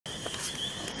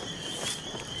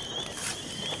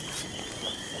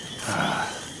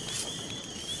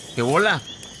Que hola.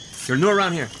 You're new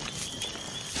around here.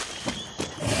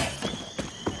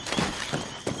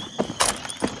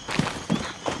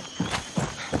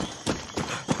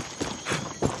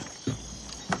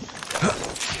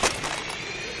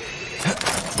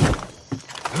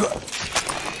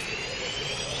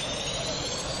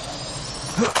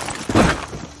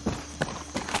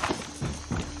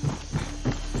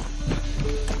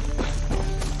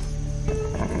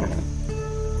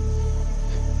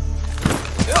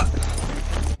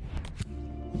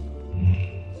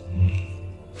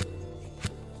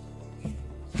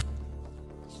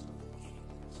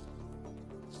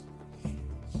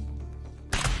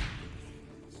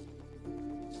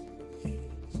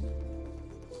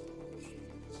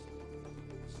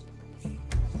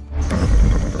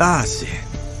 Ah, sí.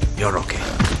 You're okay.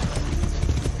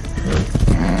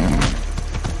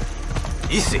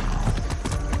 Easy.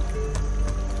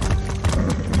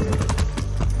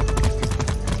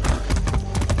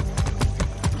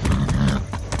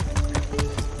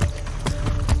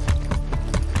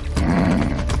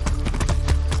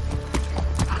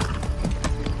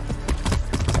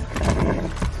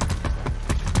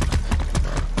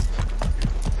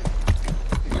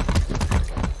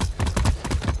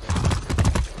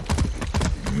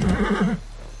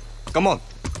 Come on.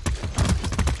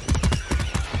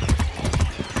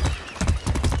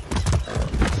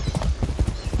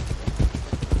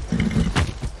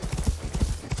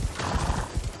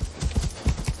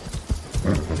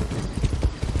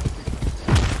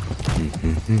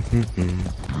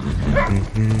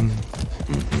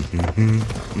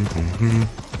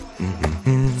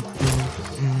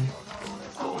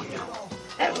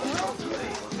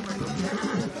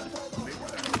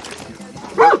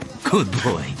 Good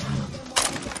boy.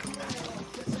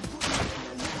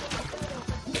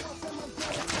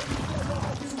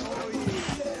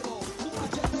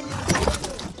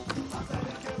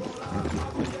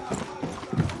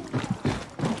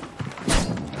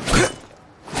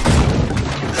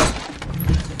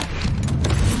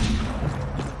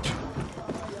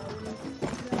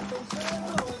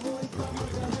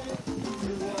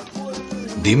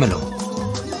 Dímelo.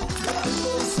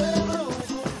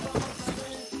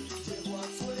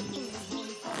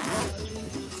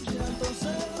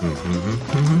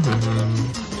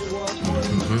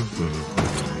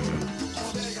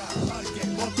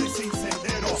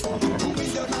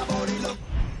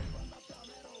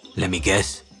 Let me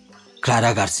guess.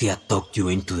 Clara Garcia talked you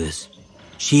into this.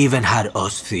 She even had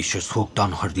us fishers hooked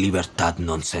on her Libertad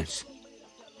nonsense.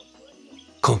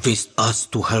 Convinced us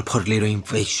to help her little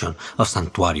invasion of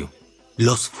Santuario.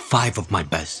 Lost 5 of my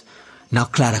best. Now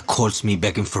Clara calls me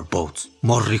begging for boats,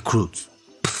 more recruits.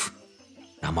 Pfft.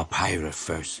 I'm a pirate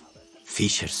first,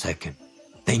 fisher second.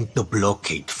 Thank the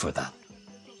blockade for that.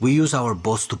 We use our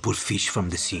boats to pull fish from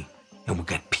the sea, and we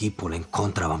get people and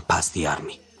contraband past the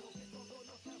army.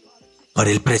 But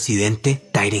El Presidente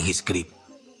died in his grip.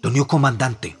 The new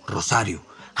Comandante, Rosario,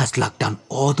 has locked down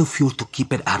all the fuel to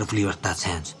keep it out of Libertad's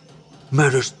hands.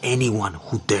 Murders anyone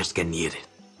who dares get near it.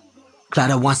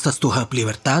 Clara wants us to help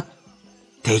Libertad?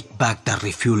 Take back that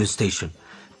refueling station.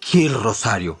 Kill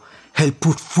Rosario. Help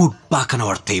put food back on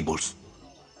our tables.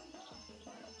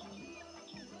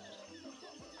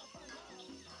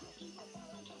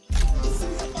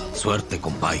 Suerte,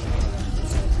 compay.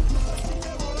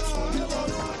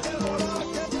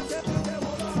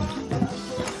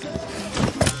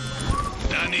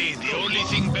 Dani, the only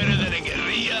thing better than a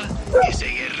guerrilla is a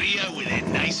guerrilla with a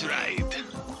nice ride.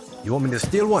 You want me to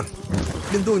steal one?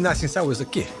 I've been doing that since I was a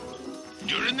kid.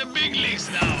 You're in the big leagues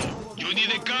now. You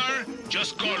need a car?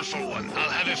 Just call for one.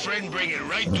 I'll have a friend bring it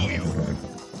right to you.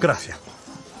 Gracias.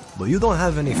 But you don't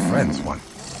have any friends, Juan.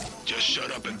 Just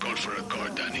shut up and call for a car,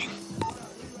 Dani.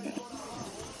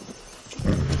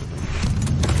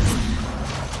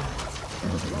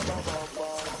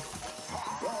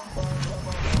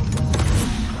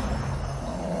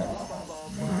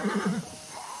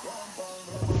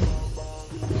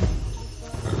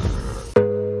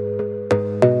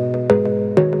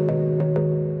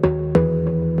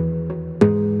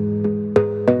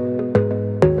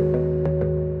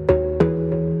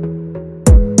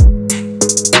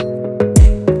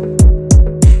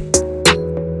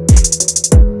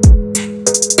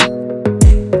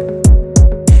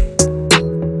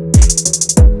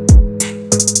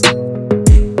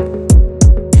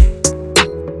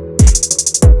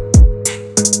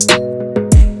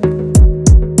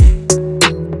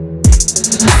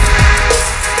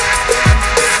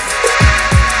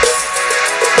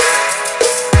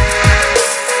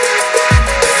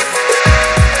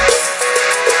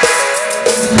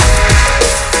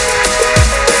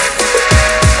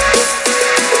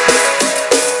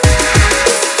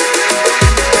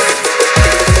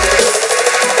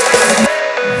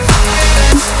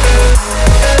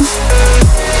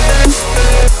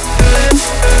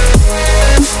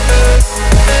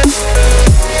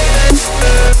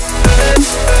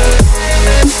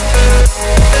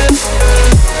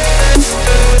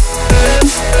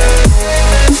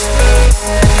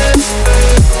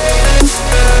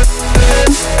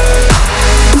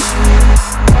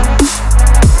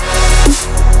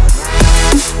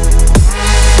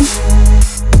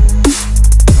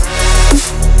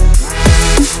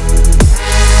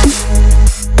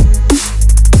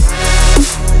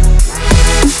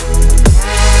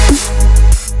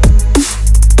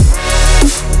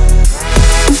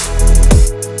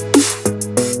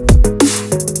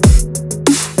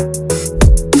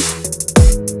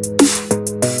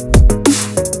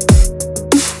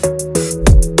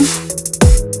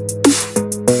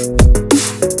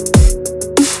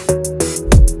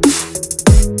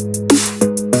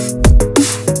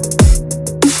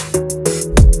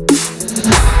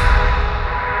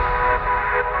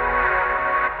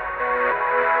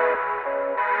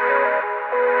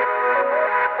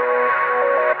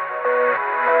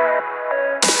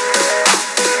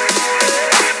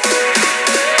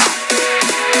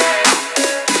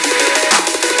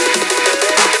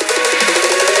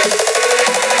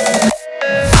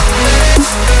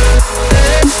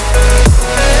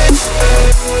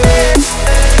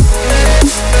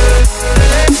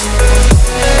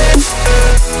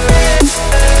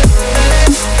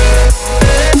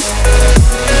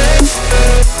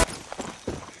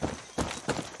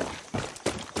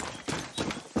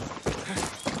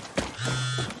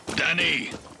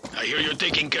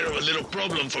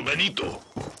 problem for Benito?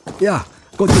 Yeah,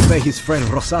 going to pay his friend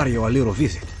Rosario a little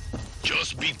visit.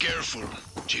 Just be careful.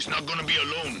 She's not gonna be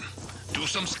alone. Do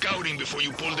some scouting before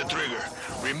you pull the trigger.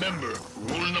 Remember,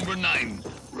 rule number 9.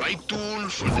 Right tool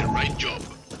for the right job.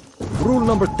 Rule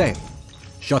number 10.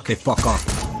 Shut the fuck up.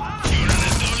 You're an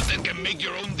adult and can make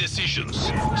your own decisions.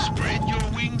 Spread your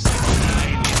wings and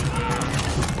fly.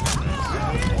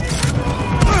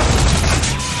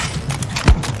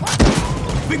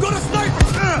 We got a sniper!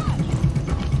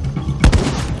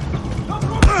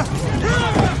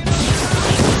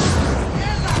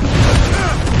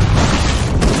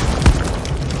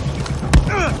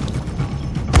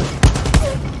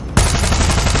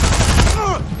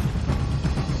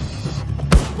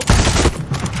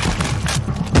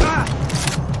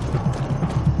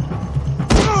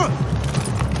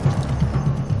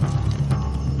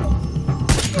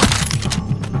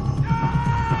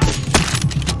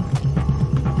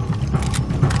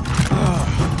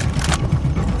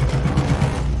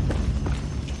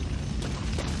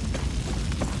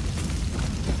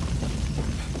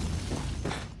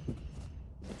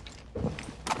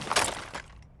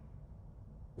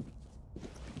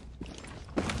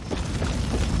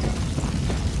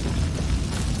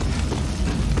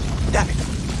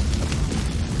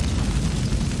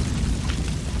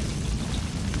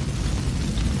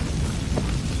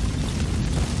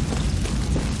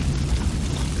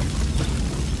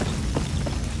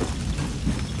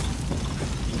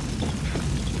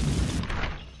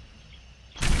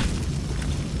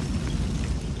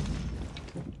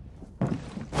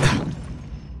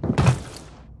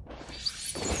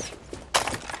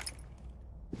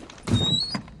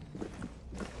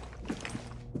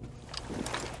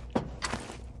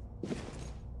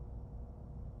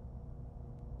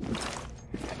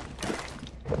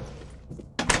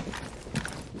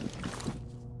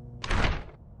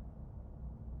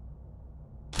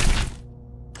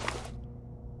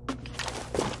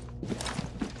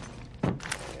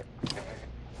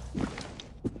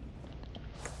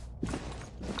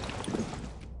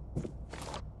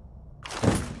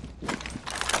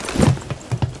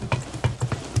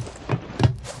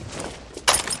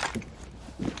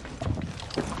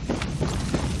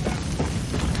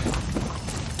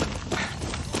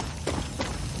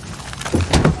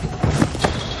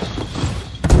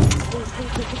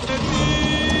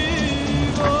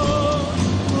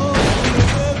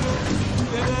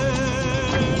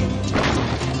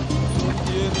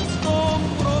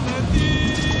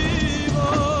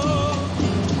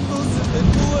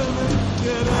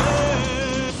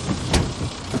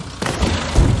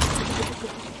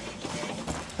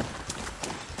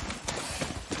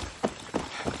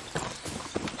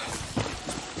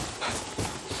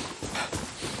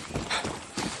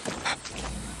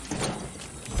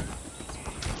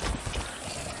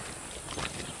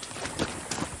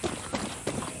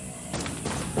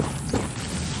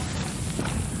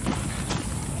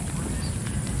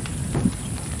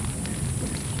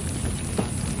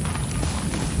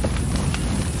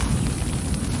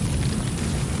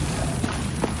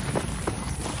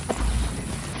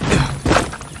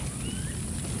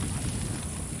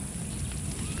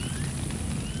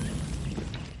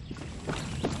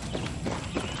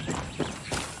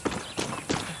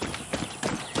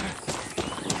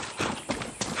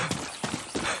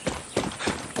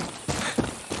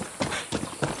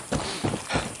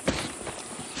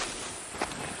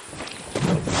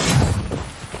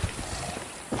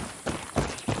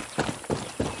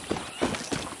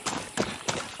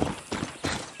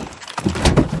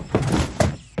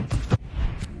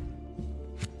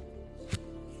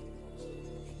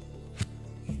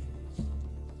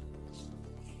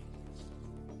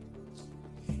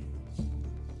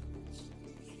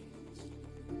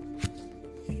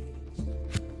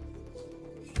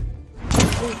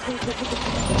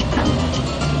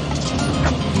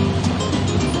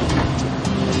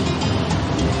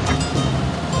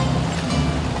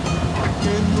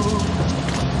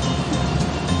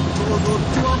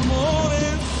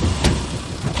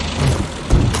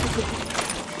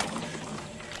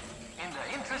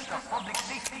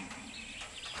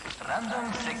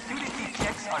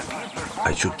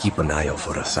 I should keep an eye out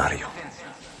for Rosario.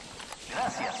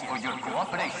 Gracias for your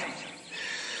cooperation.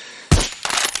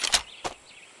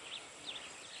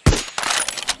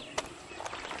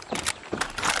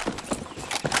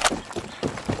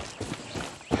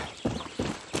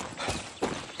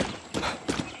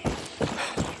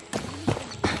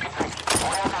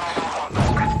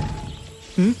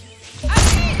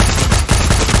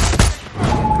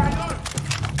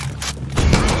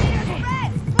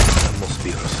 That must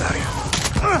be Rosario.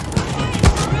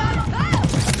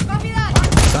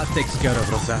 takes care of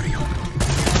Rosario.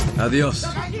 Adios.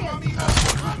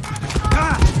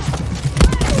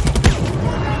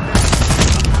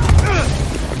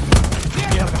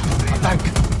 Mierda, a tank.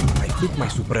 I think my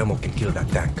Supremo can kill that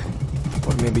tank.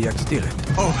 Or maybe I can steal it.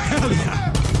 Oh, hell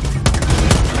yeah!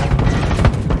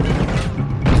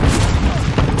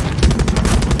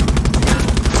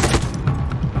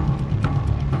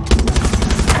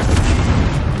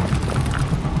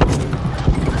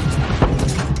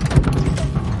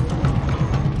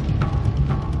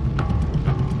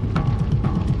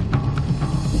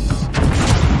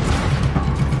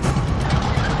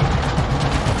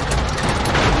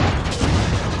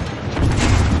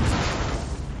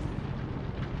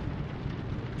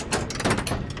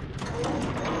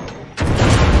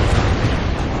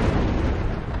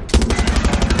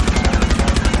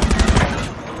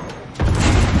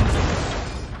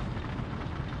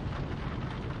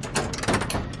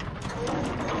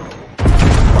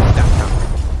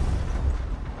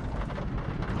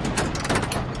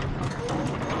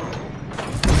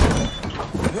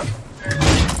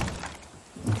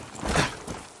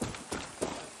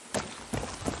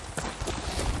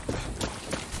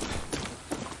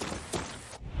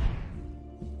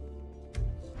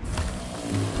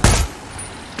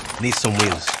 Need some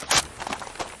wheels.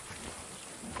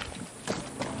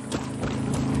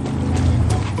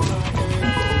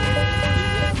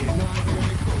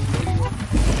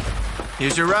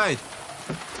 Here's your ride.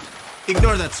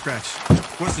 Ignore that scratch.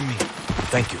 Wasn't me.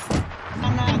 Thank you.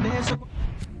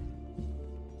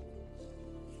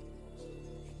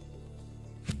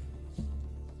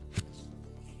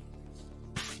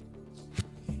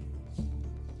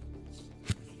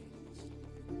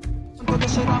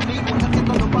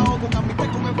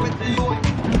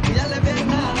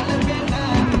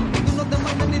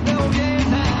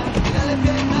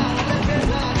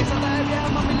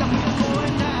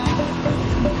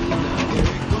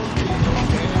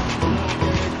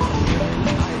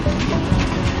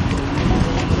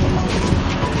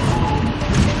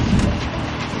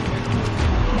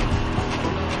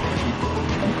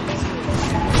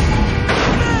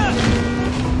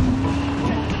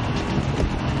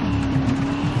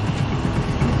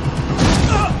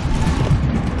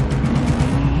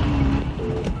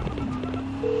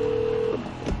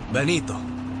 Benito,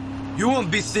 you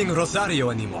won't be seeing Rosario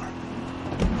anymore.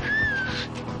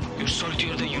 You're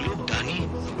saltier than you look, Dani.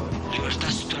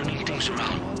 Libertad's turning things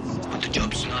around, but the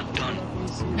job's not done.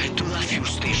 Head to that fuel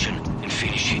station and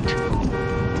finish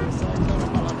it.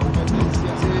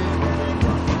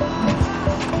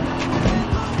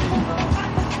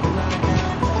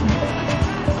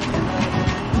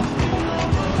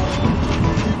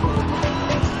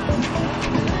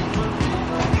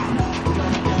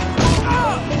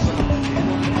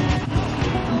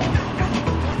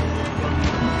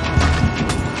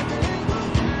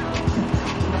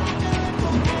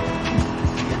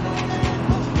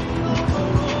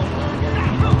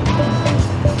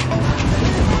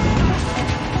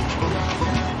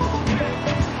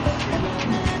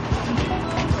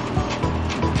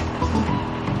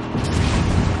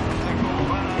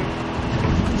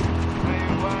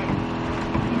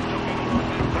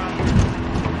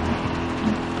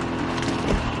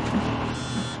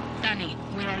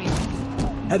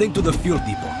 Heading to the fuel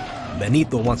depot.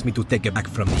 Benito wants me to take it back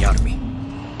from the army.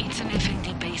 It's an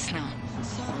FND base now.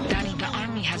 Dani, the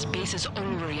army has bases all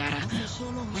over Yara.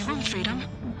 We want freedom.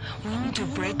 We need to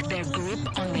break their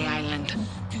grip on the island.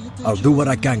 I'll do what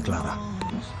I can, Clara.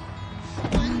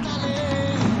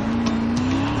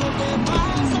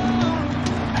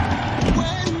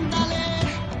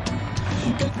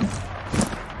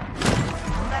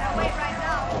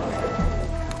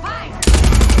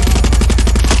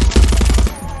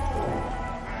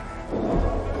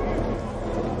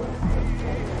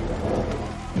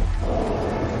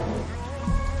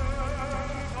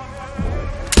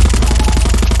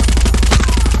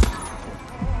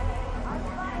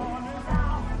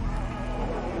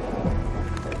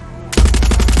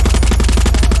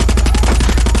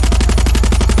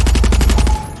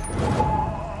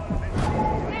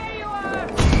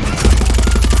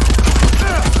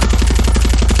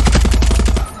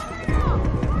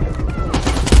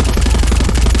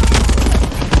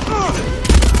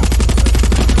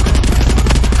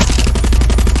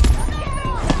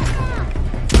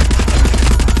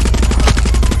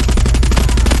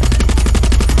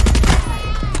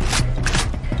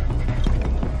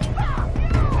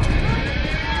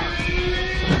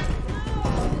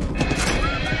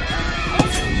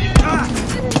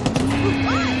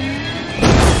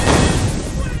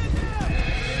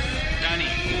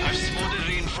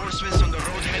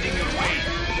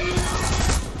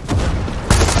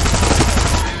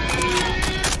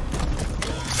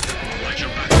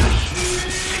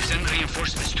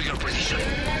 position.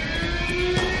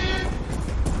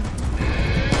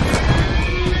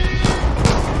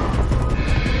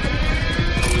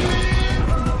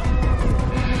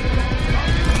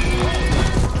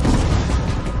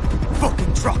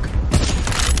 Fucking truck!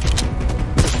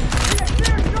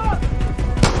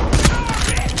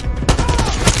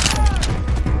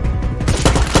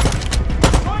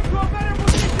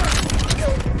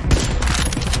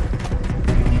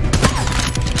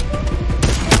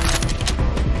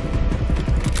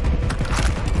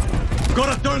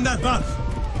 Gotta turn that valve!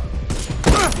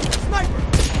 Sniper!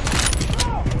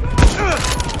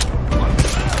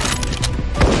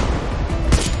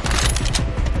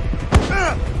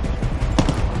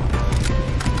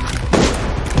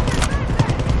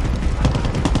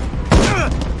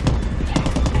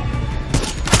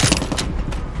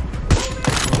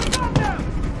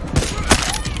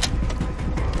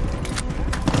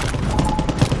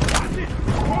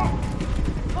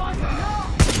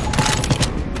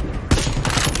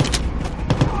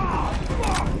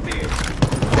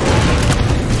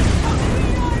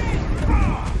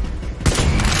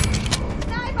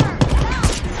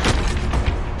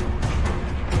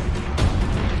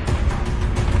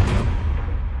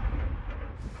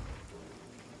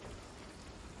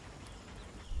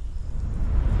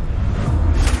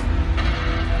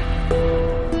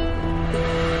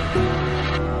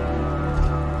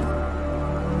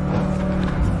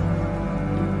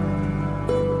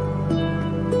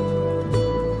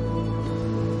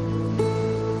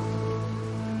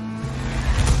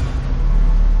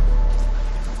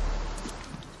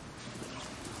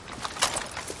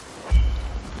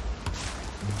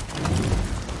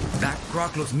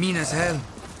 Rock looks mean as hell.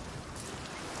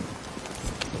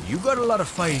 You got a lot of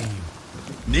fight in you.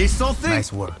 Need something?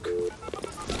 Nice work.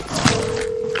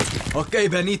 Okay,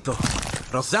 Benito.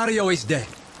 Rosario is dead.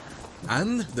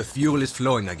 And the fuel is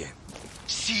flowing again.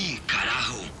 Sí,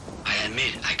 carajo. I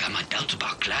admit I got my doubts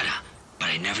about Clara, but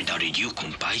I never doubted you,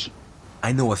 compai.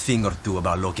 I know a thing or two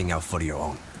about looking out for your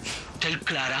own. Tell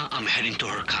Clara I'm heading to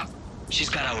her camp. She's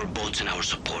got our boats and our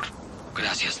support.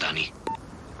 Gracias, Dani.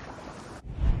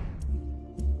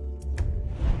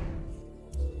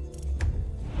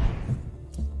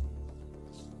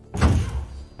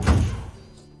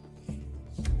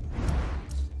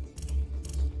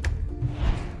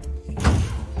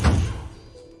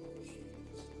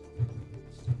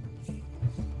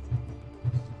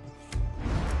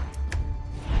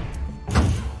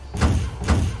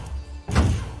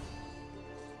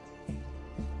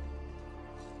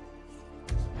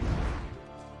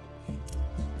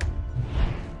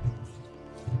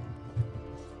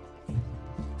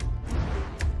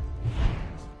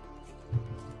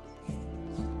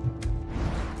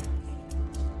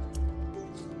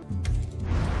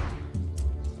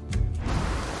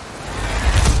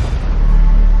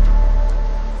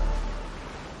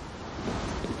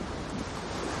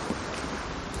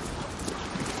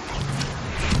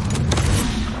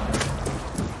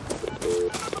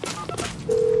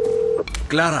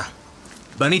 Clara,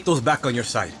 Benito's back on your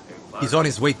side. He's on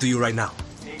his way to you right now.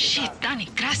 Shit, Dani,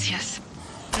 gracias.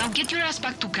 Now get your ass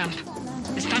back to camp.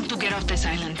 It's time to get off this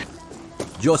island.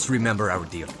 Just remember our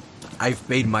deal. I've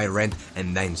paid my rent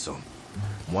and then some.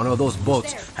 One of those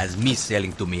boats has me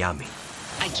sailing to Miami.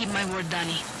 I keep my word,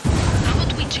 Dani. How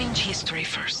about we change history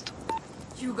first?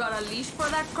 You got a leash for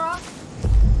that croc?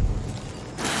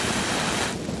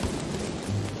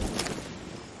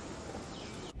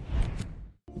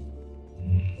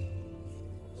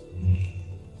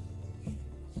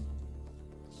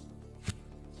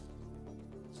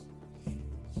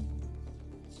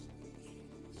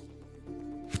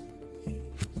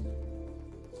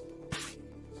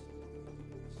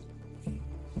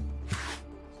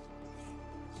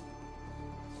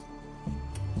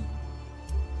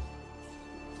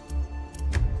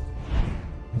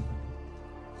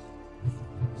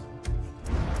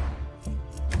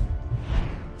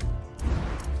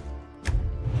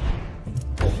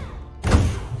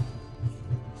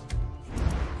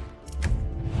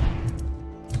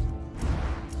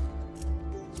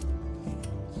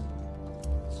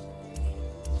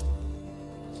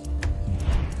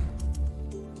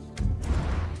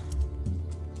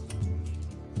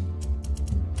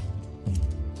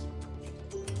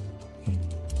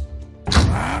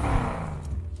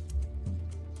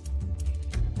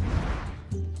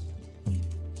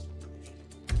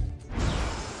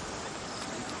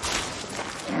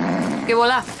 Que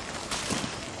volá.